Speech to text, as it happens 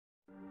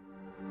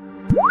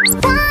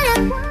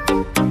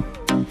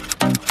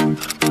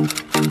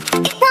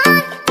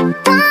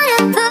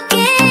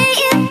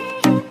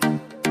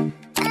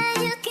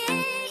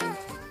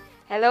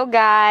Hello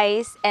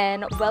guys,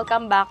 and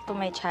welcome back to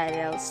my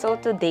channel. So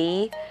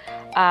today,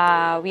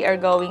 we are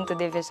going to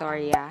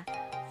Divisoria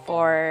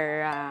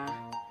for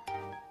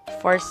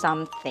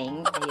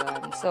something.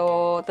 Ayun.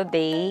 So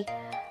today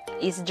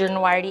is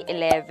January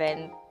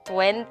 11,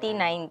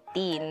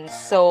 2019.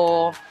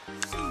 So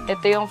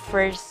ito yung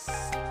first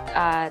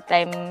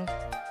time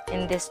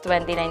in this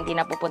 2019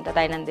 na pupunta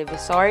tayo ng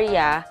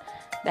Divisoria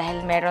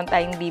dahil meron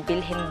tayong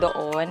bibilhin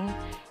doon.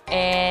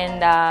 And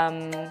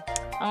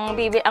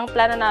ang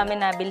plano namin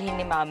na bilhin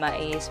ni Mama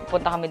is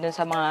pupunta kami dun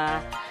sa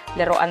mga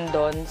laruan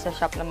doon, sa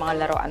shop ng mga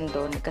laruan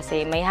doon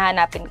kasi may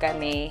hanapin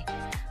kami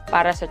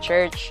para sa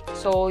church.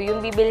 So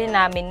yung bibilhin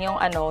namin yung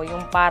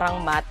yung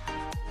parang mat,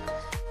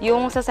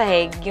 yung sa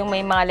sahig, yung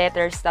may mga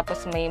letters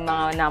tapos may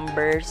mga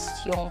numbers,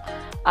 yung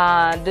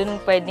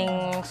dun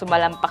pwedeng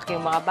sumalampak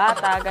yung mga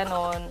bata,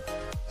 ganon.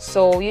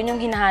 So yun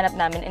yung hinahanap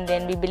namin, and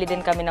then bibili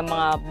din kami ng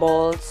mga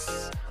balls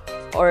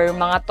or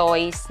mga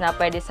toys na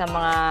pwede sa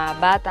mga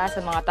bata, sa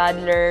mga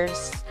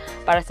toddlers,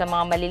 para sa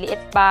mga maliliit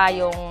pa,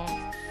 yung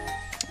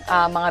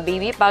mga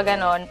baby pa,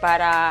 ganon,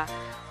 para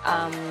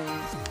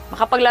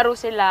makapaglaro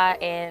sila.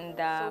 And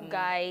so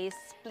guys,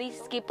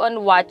 please keep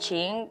on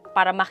watching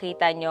para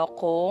makita nyo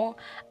kung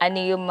ano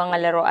yung mga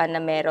laruan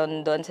na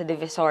meron doon sa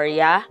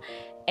Divisoria.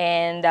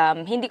 And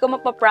hindi ko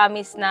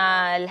mapapromise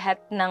na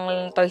lahat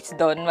ng toys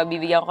doon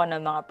mabibigyan ko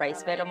ng mga price.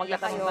 Pero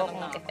magtatanong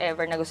kung if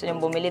ever na gusto nyo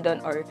bumili doon,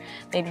 or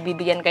may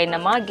bibigyan kayo ng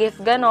mga gift,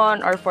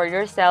 ganon, or for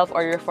yourself,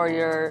 or for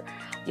your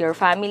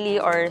family,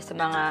 or sa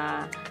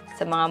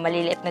mga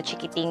maliliit na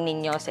chikiting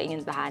ninyo sa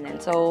inyong tahanan.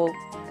 So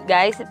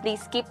guys,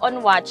 please keep on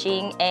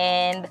watching,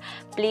 and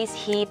please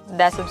hit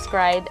the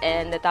subscribe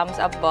and the thumbs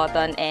up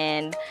button,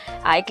 and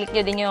i-click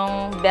nyo din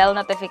yung bell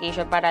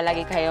notification para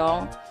lagi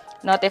kayong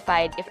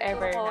notified if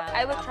ever na.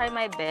 I will try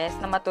my best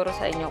na maturo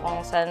sa inyo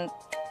kung saan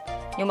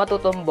yung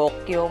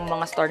matutumbok yung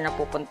mga store na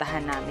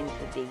pupuntahan namin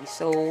today.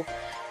 So,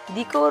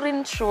 di ko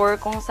rin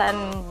sure kung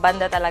saan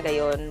banda talaga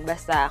yon.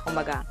 Basta,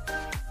 kumbaga,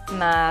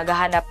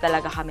 maghahanap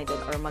talaga kami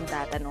doon or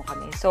magtatanong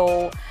kami.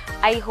 So,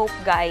 I hope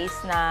guys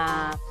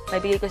na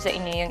mabigay ko sa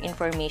inyo yung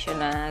information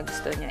na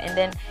gusto nyo. And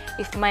then,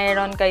 if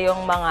mayroon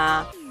kayong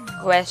mga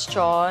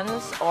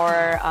questions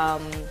or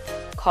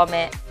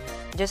comment,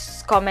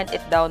 just comment it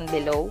down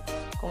below.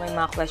 Kung may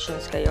mga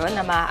questions kayo na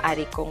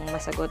maaari kong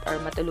masagot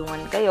or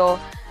matulungan kayo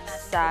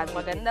sa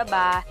maganda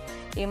ba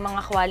yung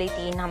mga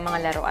quality ng mga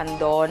laruan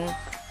doon,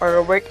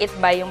 or worth it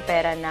ba yung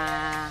pera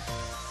na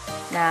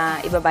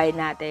ibabayad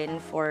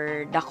natin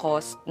for the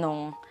cost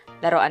nung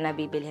laruan na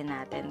bibilhin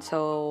natin.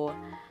 So,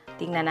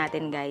 tingnan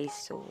natin guys.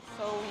 So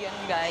yun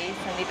guys,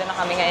 nandito na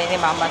kami ngayon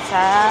ni Mama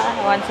sa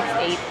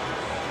 168.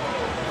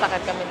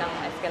 Sakit kami ng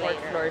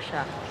escalator. Floor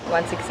siya.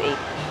 168.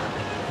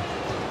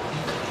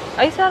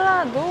 Ay,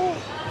 sarado!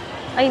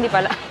 Ay, hindi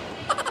pala.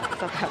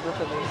 Sarado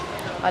tuloy.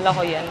 Kala ko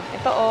yan.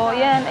 Ito,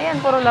 yan.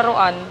 Ayan, puro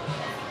laruan.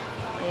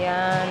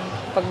 Ayan.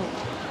 Pag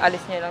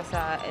alis nyo lang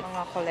sa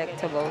mga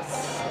collectibles,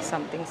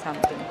 something.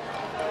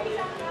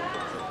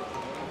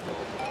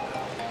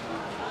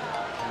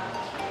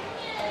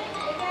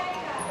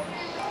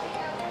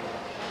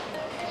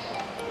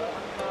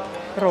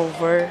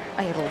 Rover.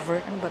 Ay,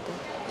 rover. Ano ba ito?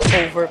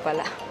 Hover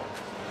pala.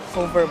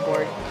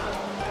 Hoverboard.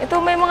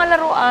 Ito, may mga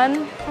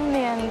laruan. Ano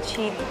yan?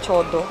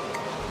 Chodo.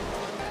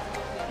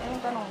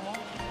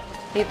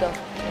 Dito.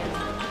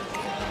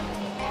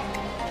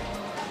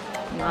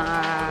 Mga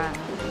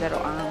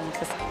laruang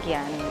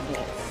sasakyan.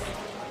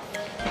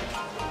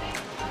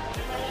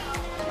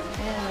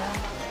 Ayan.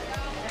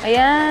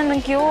 Ayan,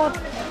 ang cute.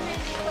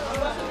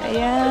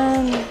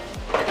 Ayan.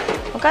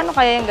 Magkano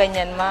kaya yung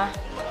ganyan, ma?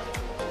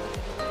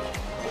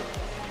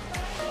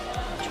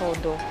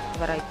 Chodo.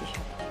 Variety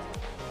shop.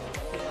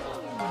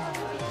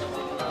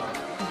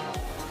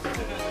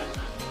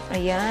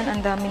 Ayan, ang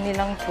dami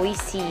nilang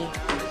puisi.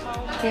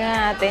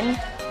 Kaya natin,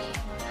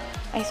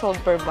 ay sold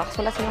per box.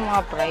 Wala silang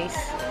mga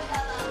price.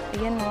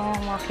 Ayan o,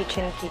 mga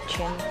kitchen.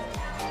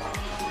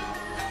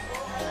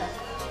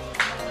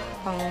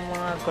 Pang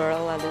mga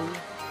girl, lalo.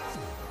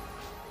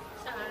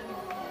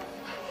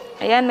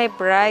 Ayan, may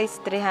price.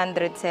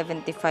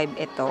 375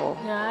 ito.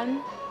 Yan?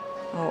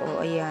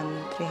 Oo, ayan.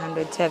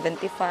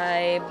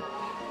 375.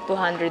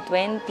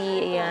 220.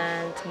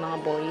 Ayan, sa mga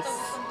boys.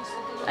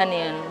 Ano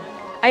yan?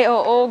 Ay,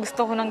 oo.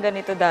 Gusto ko ng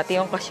ganito dati.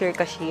 Yung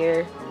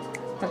cashier.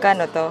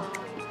 Magkano to?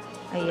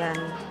 Ayan.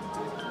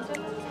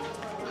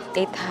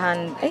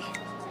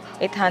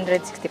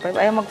 865.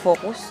 Ayaw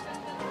mag-focus.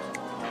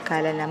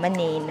 Kala naman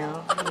no?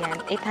 Ayan.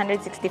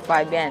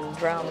 865 yan.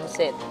 Drum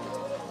set.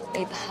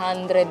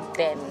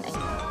 810.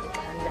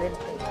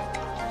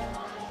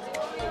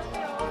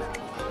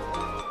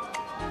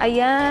 Ay, 810.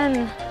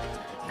 Ayan.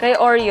 Kay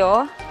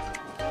Oreo?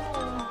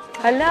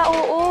 Hala,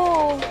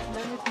 oo.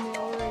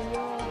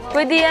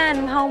 Pwede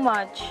yan. How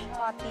much?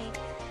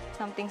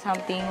 Something. Saan?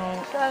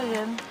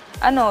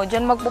 Ano,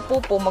 dyan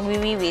magpupupo,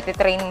 magwiwiwi,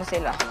 titrain mo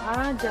sila.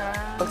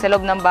 Dyan. Pag sa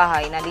loob ng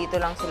bahay, na dito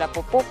lang sila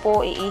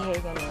pupupo, iihe,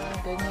 ganyan.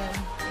 Ganyan.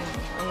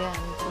 Ayan,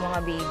 sa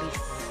mga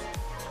babies.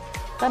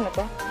 Kano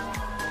to?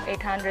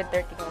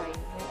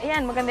 835.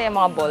 Ayan, maganda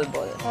yung mga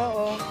ball-ball.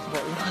 Oo.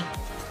 Ball-ball.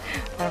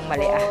 Parang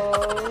mali ah.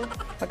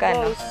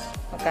 Magkano?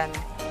 Magkano?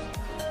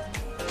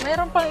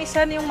 Meron pang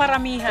isa yung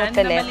maramihan na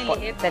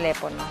maliliit.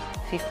 Telepono.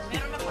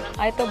 50.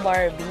 Ah, ito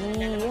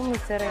Barbie. Yung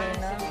Miss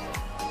Serena.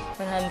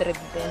 110.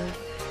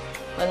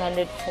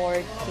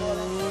 140.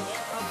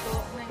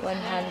 140.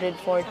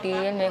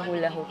 Yan, may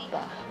hula hoop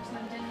pa.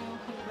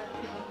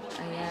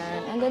 Ayan.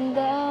 Ang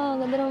ganda.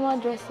 Ang ganda ng mga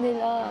dress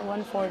nila.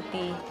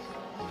 140.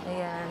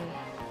 Ayan.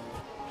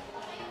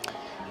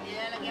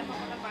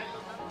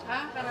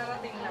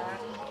 Kararating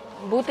lang.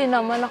 Buti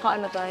naman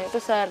nakaano tayo.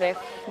 Ito sa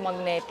ref.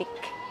 Magnetic.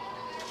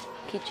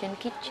 Kitchen.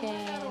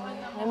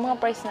 May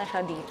mga price na siya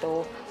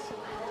dito.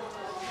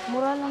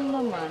 Mura lang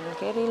naman.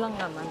 Carry lang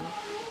naman.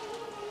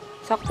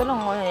 Sakto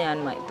lang ko yan.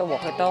 Ito,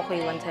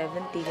 walkie-talkie,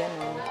 170,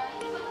 gano'n.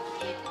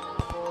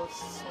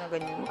 Tapos, na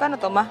ganyan. Magkano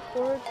to, ma?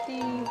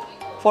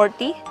 40.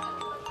 40?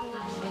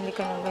 Hindi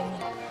ka ng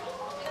ganyan.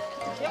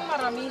 Yung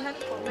maramihan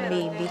po.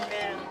 Baby.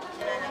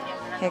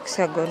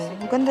 Hexagon.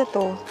 Ang ganda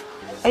to.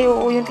 Ay,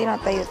 oo, yung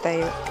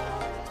tinatayo-tayo.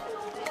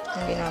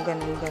 Yung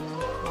ginaganon. Ganyan.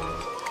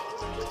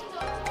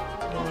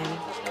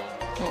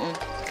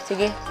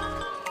 Sige.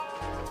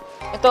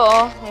 Ito,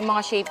 oh. May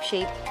mga shape.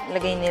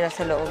 Lagay nila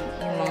sa loob.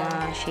 Yung mga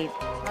shape.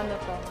 Ano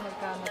to?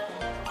 Magkano to?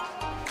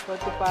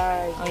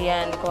 45. O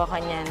yan, kuha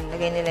ka niyan.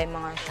 Lagay nila yung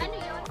mga shape.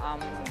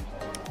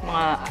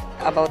 Mga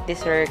about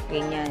dessert,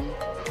 ganyan.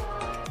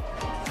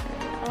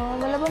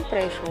 Wala bang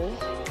presyo?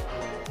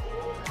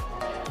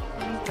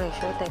 Anong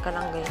presyo? Teka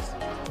lang guys.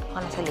 Baka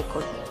nasa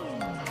likod.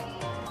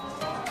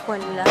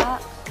 Wala.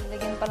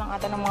 Lagyan pa lang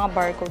ata ng mga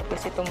barcode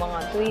kasi itong mga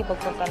ito eh.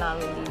 Pagpunta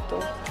namin dito.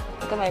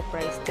 Ito may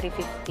price,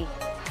 350.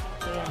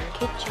 Ayan,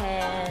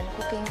 kitchen,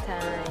 cooking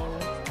time.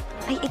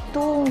 Ay,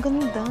 ito, ang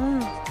ganda.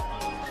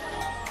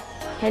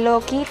 Hello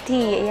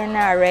Kitty. Ayan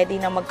na,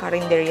 ready na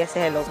magkarinderya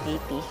sa Hello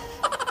Kitty.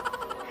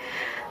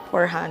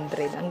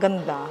 400. Ang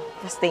ganda.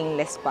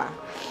 Stainless pa.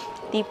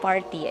 Tea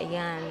party,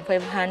 ayan.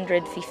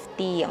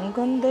 550. Ang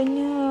ganda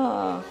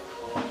niya.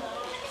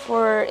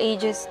 For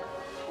ages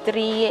 3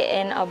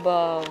 and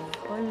above.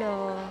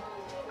 Wala.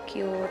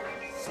 Cute.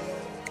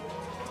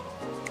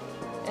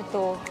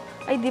 Ito.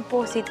 Ay,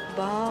 deposit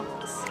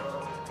box.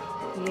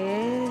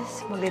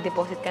 Yes.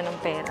 Magde-deposit ka ng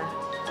pera.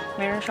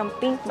 Meron siyang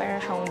pink,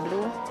 meron siyang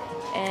blue.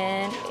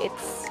 And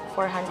it's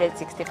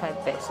 465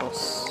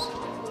 pesos.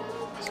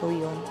 So,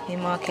 yun. May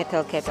mga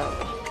kettle.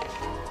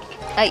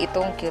 Ay,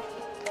 itong cute.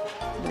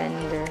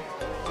 Blender.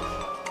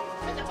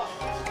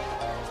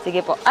 Sige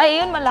po.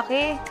 Ay, yun,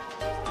 malaki.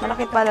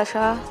 Malaki pala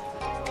siya.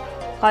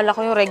 Kala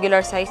ko yung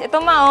regular size. Ito,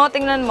 ma, oh.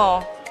 Tingnan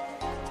mo.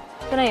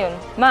 Ito na yun.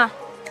 Ma,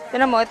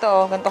 tingnan mo. Ito,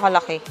 oh. Ganito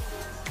kalaki.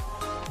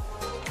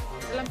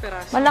 Ilang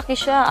peraso? Malaki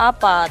siya.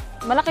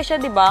 4. Malaki siya,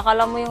 di ba?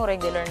 Akala mo yung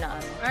regular na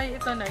ano. Ay,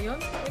 ito na yun.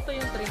 Ito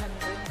yung 300.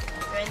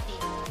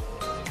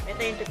 20.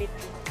 Ito yung 250.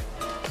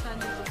 Saan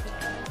yung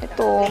 250?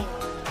 Ito.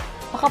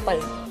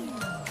 Makapal.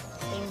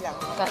 Same lang.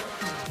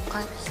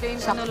 Same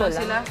Sakto ano lang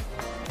lang. sila.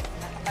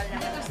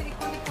 Hindi kasi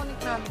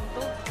ikunik namin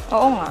to.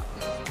 Oo nga.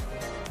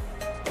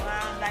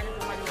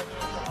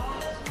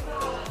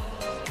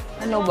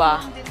 Ano ba?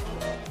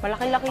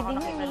 Malaki-laki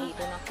din yun.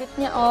 Cute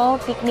niya, oh.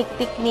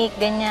 Picnic,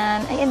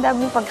 ganyan. Ay, ang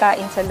daming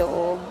pagkain sa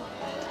loob.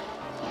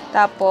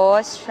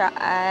 Tapos, siya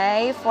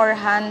ay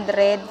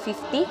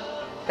 450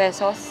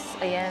 pesos.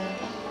 Ayan.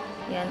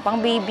 Ayan.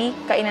 Pang baby.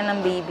 Kainan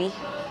ng baby.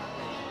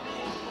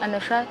 Ano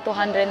siya?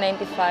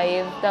 295.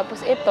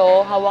 Tapos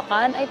ito,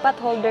 hawakan. Ay, pot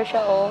holder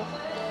siya, oh.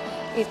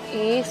 It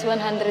is 100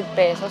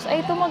 pesos.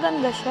 Ay, ito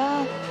maganda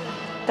siya.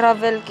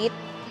 Travel kit.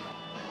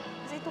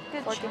 Kasi ito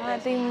cute Ah,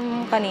 ito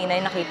yung kanina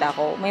yung nakita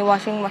ko. May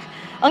washing machine.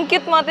 Ang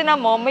cute mo,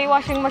 tinan mo, may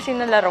washing machine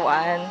na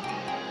laruan.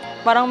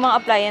 Parang mga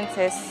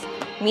appliances,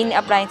 mini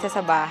appliances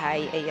sa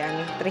bahay.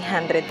 Ayan,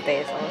 300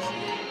 pesos.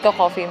 Ito,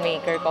 coffee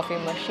maker, coffee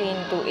machine,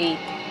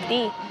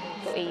 280.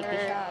 280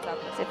 siya.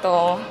 Tapos ito,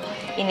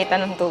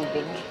 initan ng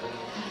tubig.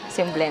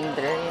 Kasi yung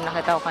blender, yung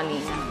nakita ko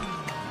kanina.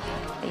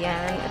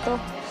 Ayan, ito,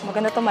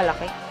 maganda to,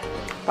 malaki.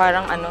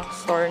 Parang ano,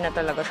 store na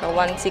talaga siya.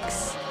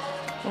 1.6.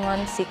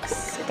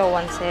 1.6. Ito,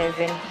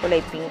 1.7.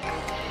 Kulay pink.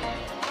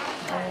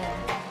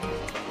 Ayan.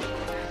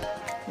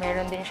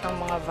 Meron din siyang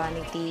mga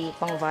vanity,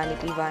 pang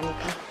vanity.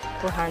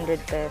 200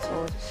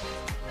 pesos.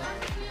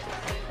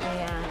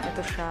 Ayan,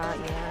 ito siya.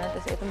 Ayan.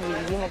 Tapos ito,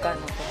 baby,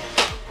 magkano to?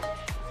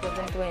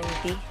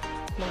 720.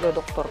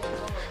 Magdodoktor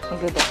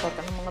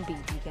ka ng mga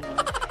baby. Ganun.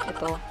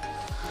 Ito,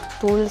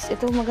 tools.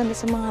 Ito, maganda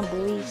sa mga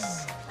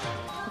boys.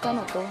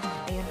 Magkano to?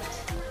 Ayan.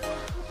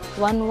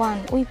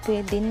 1.1. Uy,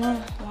 pwede na.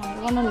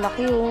 1.1, ang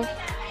laki, oh.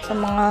 Sa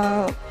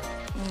mga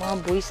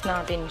boys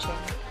natin siya.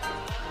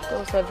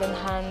 Ito,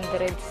 770.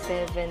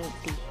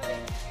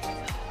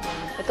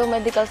 Ito,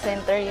 medical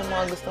center. Yung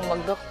mga gustong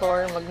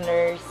mag-doktor,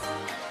 mag-nurse,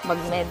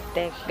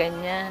 mag-medtech,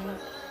 ganyan.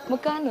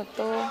 Magkano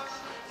to?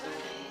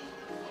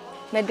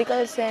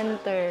 Medical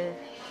center.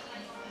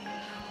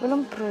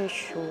 Walang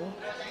presyo.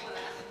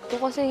 Ito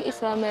kasi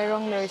isa,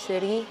 merong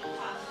nursery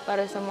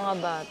para sa mga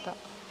bata.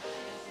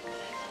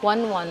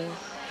 1.1.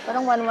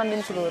 Parang 1.1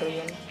 din siguro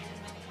yun.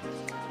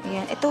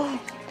 Ayan. Ito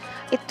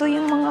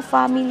yung mga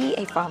family.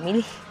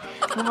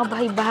 Mga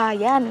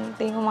bahay-bahayan.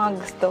 Ito yung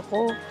mga gusto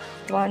ko.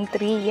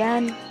 1-3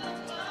 yan.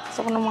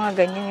 Gusto ko ng mga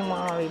ganyan, yung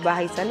mga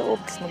bahay sa loob.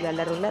 Tapos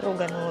maglalaro-laro,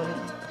 ganun.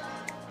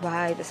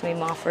 Bahay, tapos may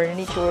mga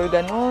furniture,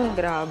 ganun.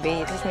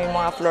 Grabe. Tapos may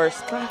mga floors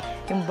pa.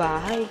 Yung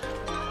bahay.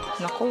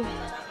 Naku.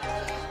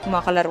 Yung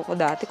mga kalaro ko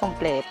dati,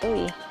 kompleto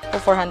eh.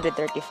 For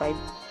 435.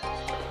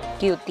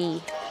 Cutie.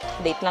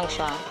 Date lang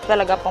siya.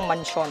 Talaga pang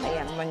mansyon.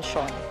 Ayan,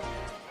 mansyon.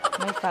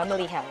 May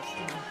family house.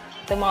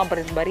 Ito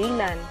mga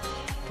barilan.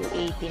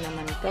 280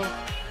 naman ito.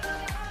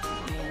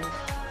 Ayan.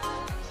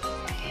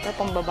 Ito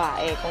pang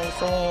babae. Kung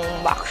gusto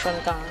mong ma-action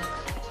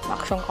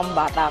kang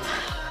bata.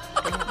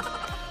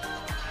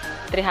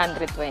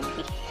 320.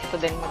 Ito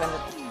din maganda.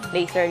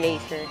 Laser.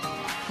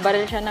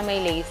 Baril siya na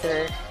may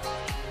laser.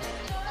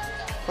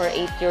 For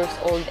 8 years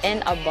old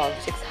and above,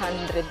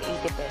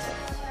 680 pesos.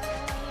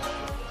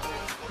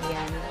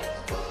 Ayan.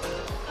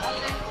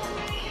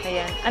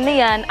 Ayan. Ano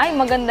yan? Ay,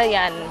 maganda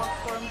yan.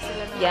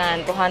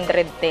 Yan,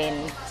 210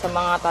 sa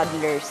mga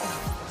toddlers.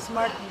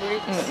 Smart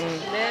bricks.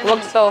 Wag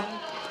to.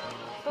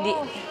 Di,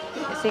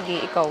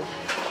 sige, ikaw.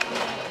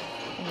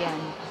 Ayan,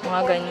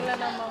 mga ganyan.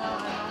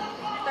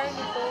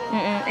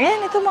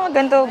 Ayan, ito mga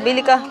ganito.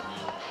 Bili ka.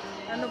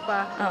 Ano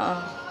pa? Oo.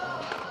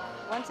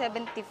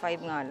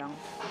 175 nga lang.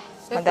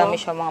 Madami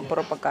siya mga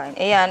puro pagkain.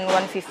 Ayan,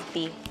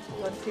 150.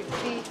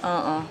 150.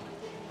 Oo.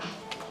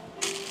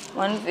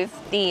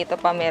 150. Ito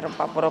pa, meron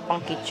pa. Puro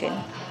pang kitchen.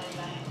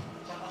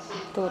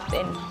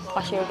 210.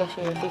 Cashier,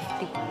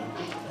 50.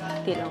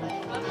 50 lang.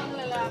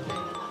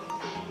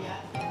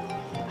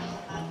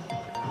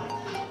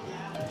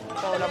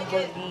 Ito,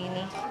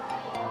 Lamborghini.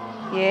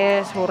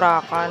 Yes,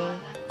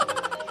 Huracan.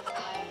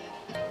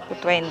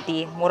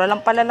 220. Mura lang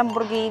pala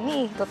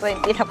Lamborghini.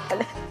 220 lang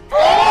pala.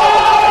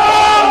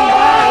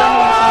 Ayan,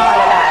 mga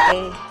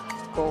malalaki.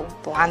 Go,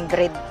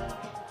 200.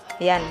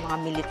 Ayan, mga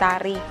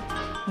military.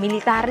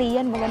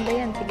 Military yan, maganda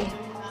yan. Sige.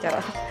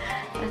 Charot.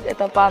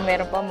 Ito pa,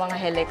 meron pa mga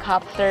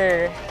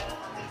helicopter.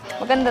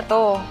 Maganda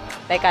to.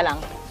 Teka lang.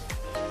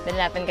 Dali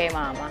natin kay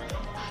mama.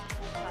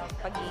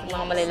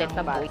 Mga maliliit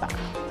na bata.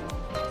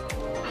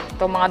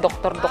 Ito, mga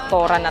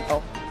doktor-doktora na to.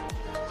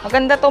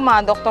 Maganda to,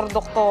 mga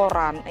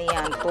doktor-doktoran.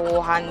 Ayan,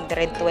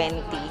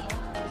 220.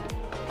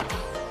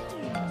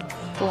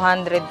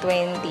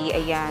 220,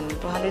 ayan.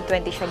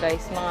 220 siya,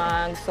 guys.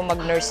 Mga gusto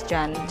mag-nurse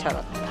dyan.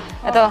 Charot.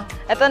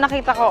 Ito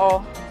nakita ko,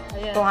 oh.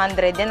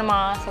 200. Yan ang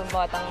mga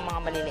subatang mga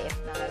maliliit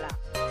na lalaki.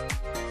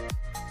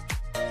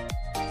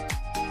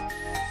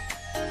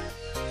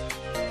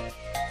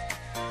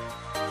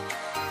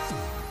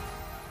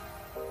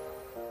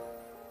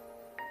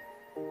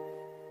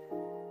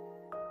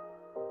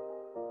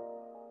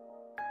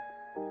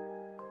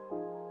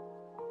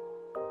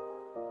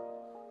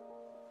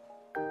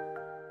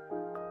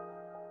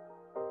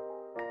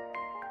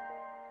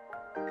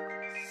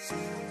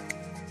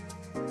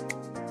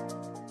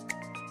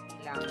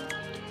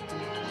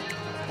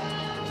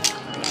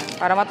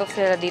 Para matuto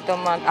sila dito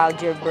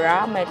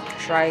mag-algebra, may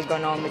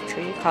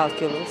trigonometry,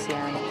 calculus,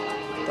 yan.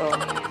 Ito.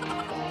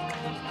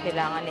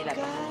 Kailangan nila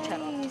ito.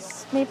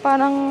 Guys, may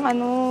parang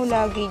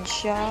luggage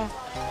siya.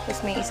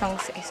 Tapos may isang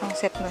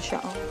set na siya.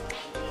 Oh.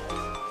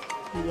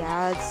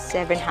 Yeah,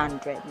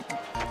 700.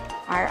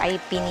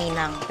 RIP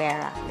Ninang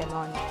pera.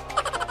 Ganon.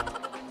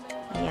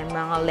 Ayan,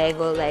 mga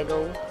Lego.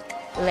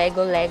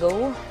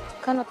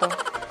 Kano to?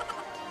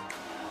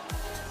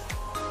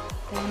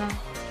 Ito na.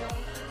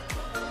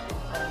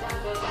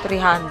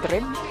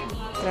 300?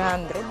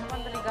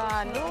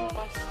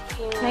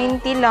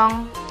 90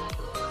 lang.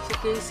 Si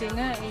Casey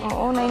nga eh.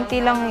 Oo,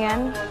 90 lang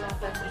yan.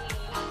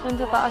 Doon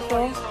sa taas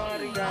oh.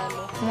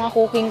 Mga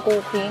cooking.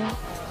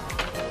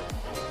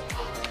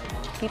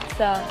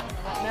 Pizza.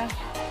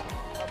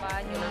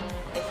 Babaan nyo ng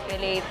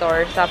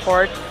escalator sa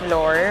 4th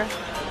floor.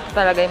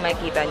 Talaga yung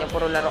makikita nyo.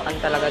 Puro laruan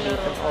talaga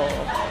dito.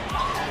 Oo.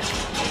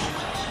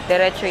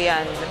 Diretso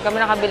yan. Doon kami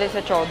nakabili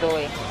sa Chodo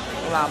eh.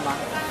 Ni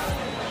Mama.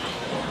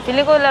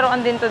 Feeling ko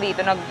laruan din to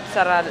dito.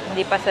 Nagsara.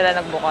 Hindi pa sila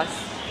nagbukas.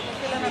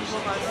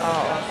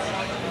 Oo.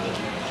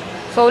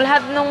 So,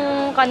 lahat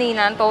nung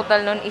kanina,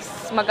 total nun is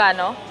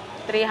magano?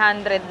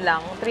 300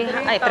 lang.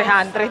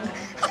 300.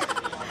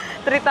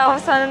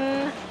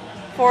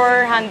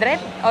 3,400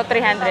 o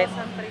 300?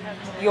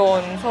 Yun.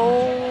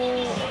 So,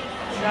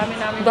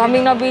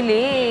 daming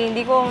nabili.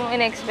 Hindi ko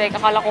in-expect.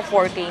 Akala ko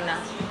 4K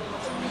na.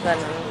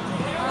 Ganun.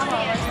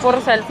 Puro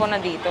cellphone na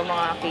dito,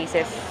 mga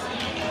cases.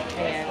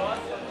 Ayan.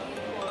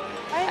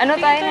 Ano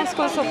tayo ng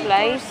school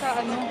supplies?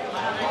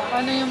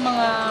 Ano yung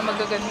mga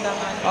magagandang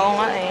Oo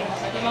nga eh.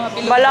 yung mga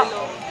bilo-bilo?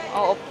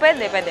 Oo,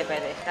 pwede.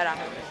 Tara.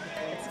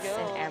 Let's go.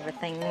 And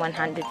everything,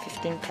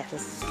 115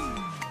 pesos.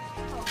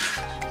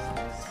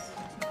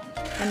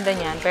 Ganda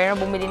niyan. Pero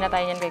bumili na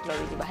tayo niyan kay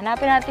Chloe, diba?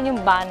 Hanapin natin yung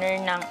banner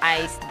ng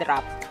ice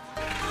drop.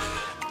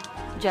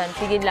 Diyan,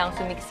 sige lang,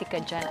 sumiksik ka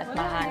dyan at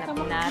mahanap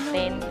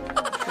natin.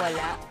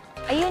 Wala.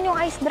 Ayun yung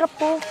ice drop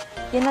po.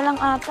 Yan na lang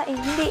ata eh.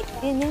 Hindi.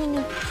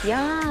 Yan.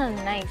 Yan,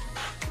 nice.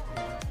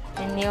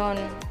 And yun,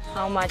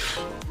 how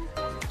much?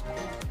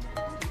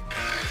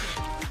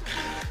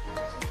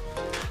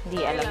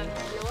 Hindi alam.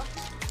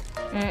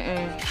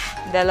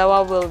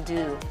 Dalawa will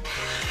do.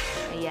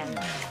 Ayan.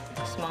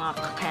 Tapos mga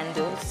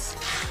candles.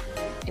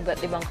 Iba't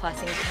ibang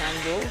klaseng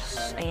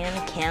candles. Ayan,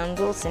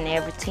 candles and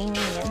everything.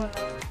 Ayan.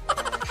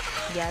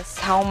 Yes.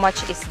 How much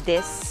is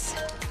this?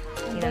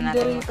 Tingnan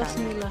natin Banderitas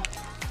magkano. nila.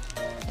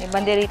 May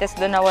banderitas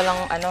doon na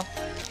walang ano,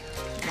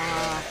 mga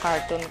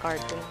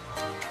cartoon.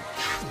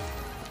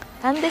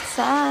 And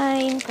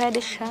design.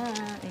 Pwede siya.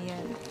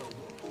 Ayan.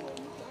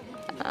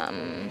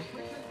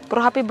 Puro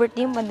happy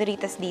birthday yung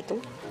banderitas dito.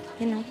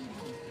 Yun o.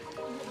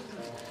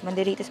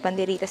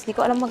 Banderitas. Di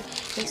ko alam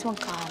guys,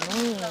 magkano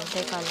eh.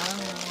 Teka lang.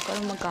 Hindi ko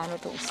alam magkano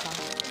ito isa.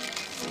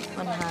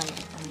 100.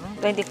 Ano?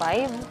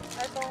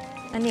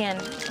 25? Ano yan?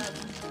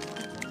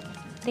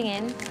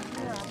 Tingin.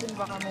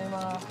 Baka may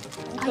mga...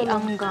 Ay,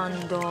 ang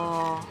ganda.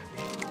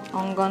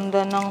 Ang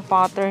ganda ng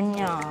pattern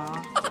niya.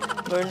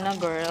 Girl na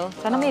girl.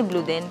 Sana may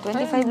blue din.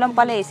 25 lang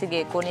pala eh.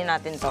 Sige, kunin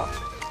natin to.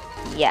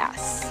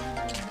 Yes.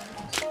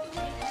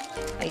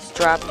 Nice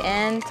drop.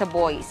 And sa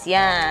boys.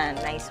 Yan.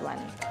 Nice one.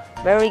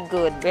 Very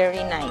good.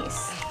 Very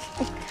nice.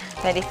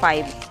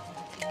 25.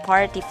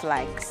 Party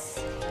flags.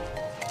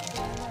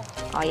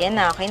 Oh, yan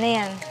na. Okay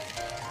na yan.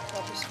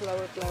 Tapos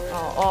flower.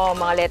 Oo,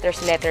 mga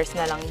letters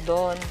na lang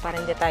doon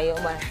para hindi tayo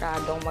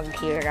masyadong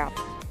maghirap.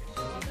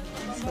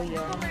 So,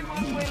 yun.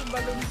 Well,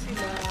 balloon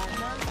sila.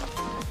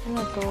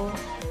 Ano to?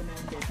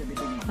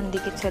 Ang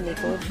dikit sa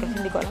likod kasi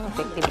hindi ko alam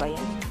effective ba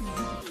yan.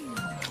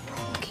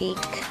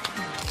 Cake.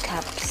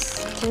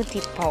 Cups.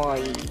 Cutie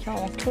pie.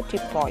 Yung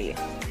cutie pie.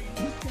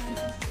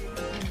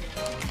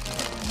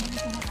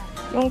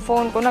 Yung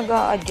phone ko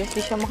nag-a-adjust.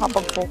 Di siya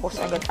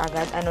makapag-focus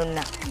agad-agad. Ano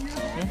na?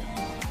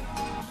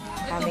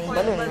 Kaming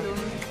balon.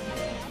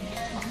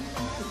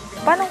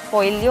 Paano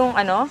foil yung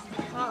ano?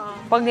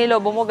 Pag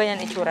nilobo mo,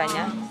 ganyan itsura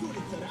niya?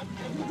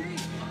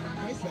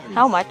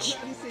 How much?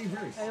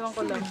 Ayaw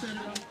ko lang.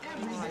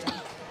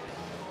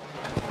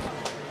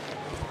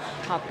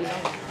 Happy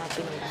lang.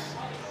 Happy news.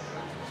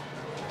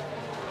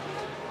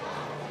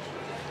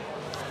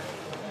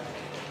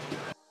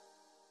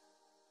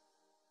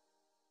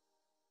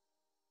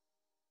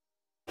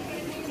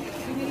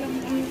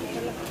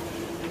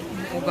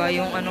 Uga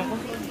yung ano ko.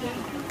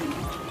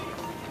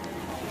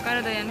 Kano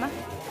daw yan, ma?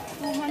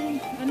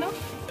 Ano?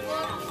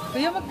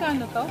 Kuya,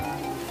 magkano to?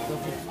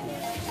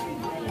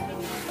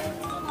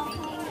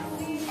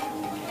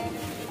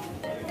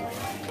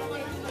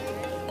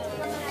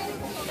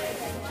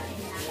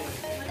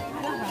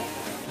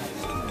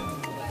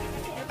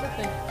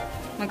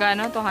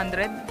 Magkano?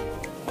 200?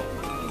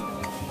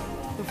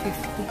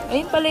 250.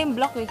 Ayun pala yung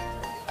black eh.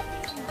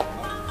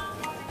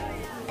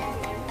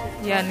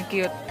 Yan,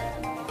 cute.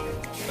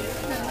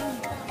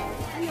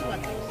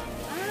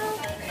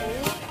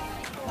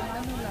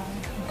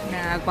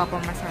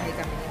 Nagpapamasahe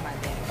kami ni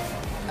Mother.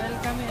 Dahil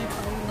kami ay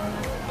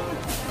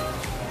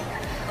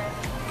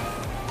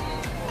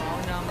Wow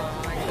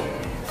naman,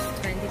 yes.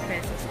 20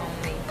 pesos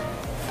only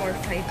for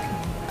 5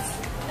 minutes.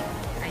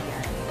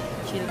 Ayan.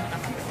 Chill mo na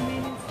kami.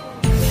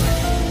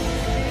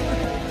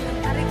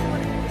 Aray ko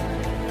rin.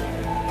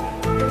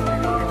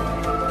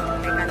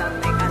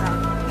 Teka lang.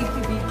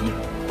 Iki-biki.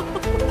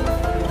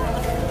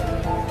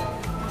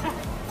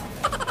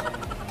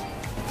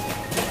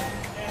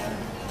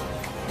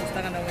 Basta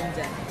ka naman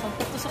dyan.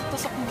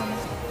 Tusok-tusok mo na.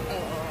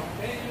 Oo.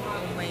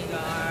 Oh my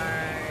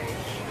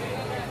gosh.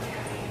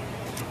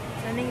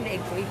 Sana yung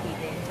daig ko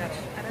ipitin.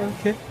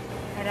 Okay.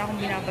 Para akong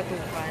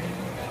binabatukan.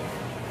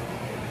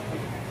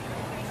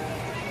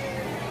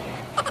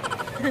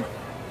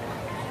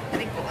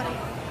 Aray ko.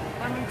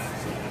 Paano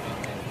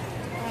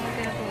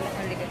tinatulak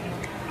ang ligat mo?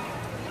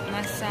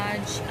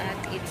 Massage at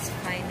its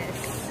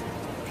finest.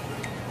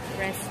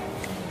 Rest.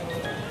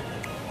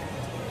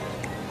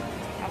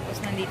 Tapos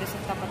nandito sa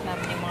tapat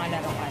namin yung mga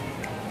laruan.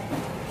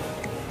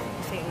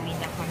 Kasi uwi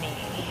na kami.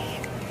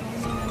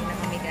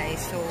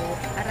 Guys. So,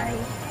 aray.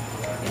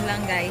 Yun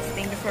lang guys.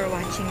 Thank you for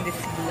watching this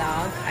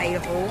vlog.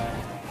 I hope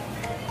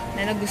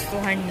na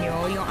nagustuhan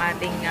nyo yung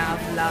ating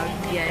vlog,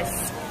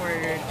 yes, for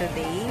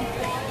today.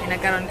 And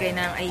nagkaroon kayo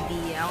ng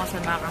idea kung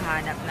saan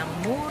makahanap ng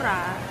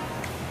mura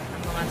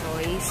ng mga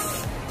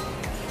toys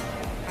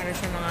para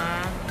sa mga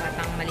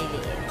batang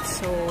maliliit.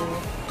 So,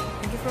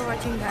 thank you for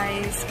watching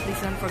guys.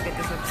 Please don't forget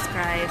to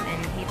subscribe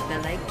and hit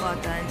the like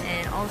button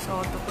and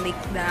also to click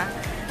the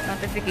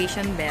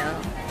notification bell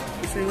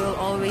so you will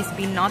always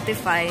be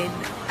notified.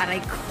 Aray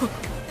ko.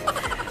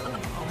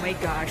 Oh my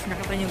gosh.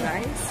 Nakita nyo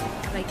guys?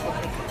 Aray ko.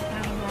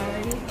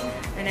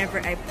 Whenever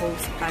I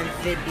post a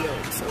video.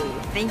 So,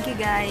 thank you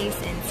guys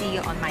and see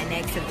you on my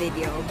next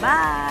video.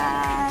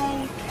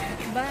 Bye!